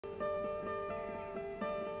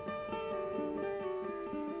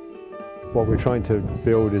What we're trying to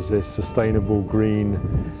build is this sustainable green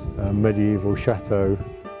medieval chateau.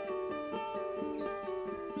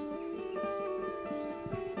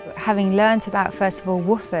 Having learnt about, first of all,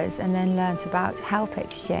 woofers and then learnt about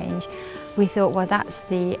HelpX, we thought, well, that's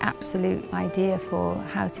the absolute idea for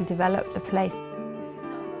how to develop the place.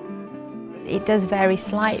 It does vary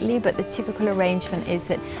slightly, but the typical arrangement is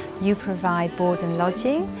that you provide board and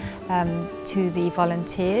lodging to the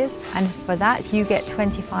volunteers, and for that you get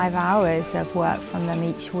 25 hours of work from them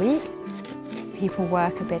each week. People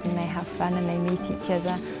work a bit and they have fun and they meet each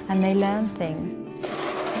other and they learn things.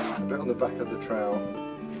 A bit on the back of the trowel,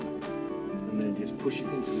 and then just push it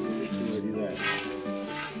into the position already there.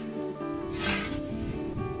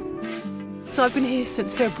 So I've been here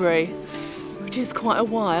since February, which is quite a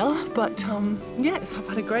while, but yes, I've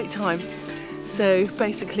had a great time. So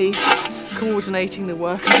basically coordinating the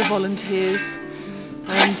work of the volunteers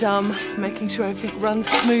and making sure everything runs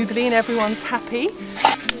smoothly and everyone's happy.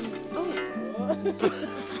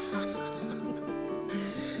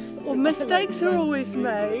 Well, mistakes are always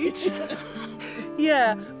made.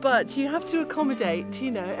 Yeah, but you have to accommodate,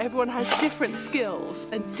 you know, everyone has different skills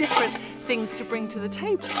and different things to bring to the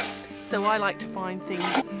table. So I like to find things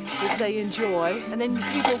that they enjoy, and then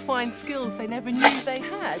people find skills they never knew they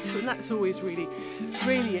had, and that's always really,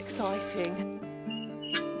 really exciting.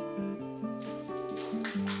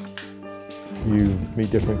 You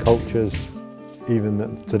meet different cultures.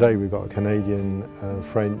 Even today we've got Canadian,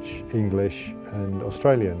 French, English and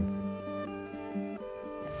Australian.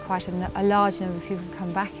 Quite a large number of people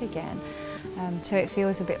come back again, so it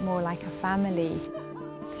feels a bit more like a family.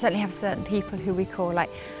 We certainly have certain people who we call like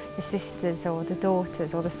the sisters or the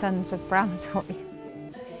daughters or the sons of Brametourte.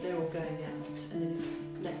 Because they're all going out and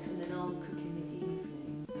then I'll cook in the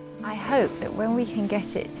evening. I hope that when we can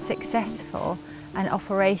get it successful and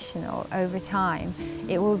operational over time,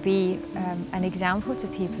 it will be an example to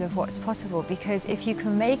people of what's possible, because if you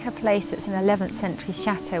can make a place that's an 11th century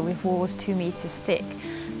chateau with walls 2 meters thick,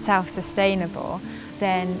 self-sustainable,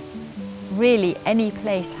 then really any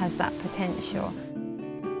place has that potential.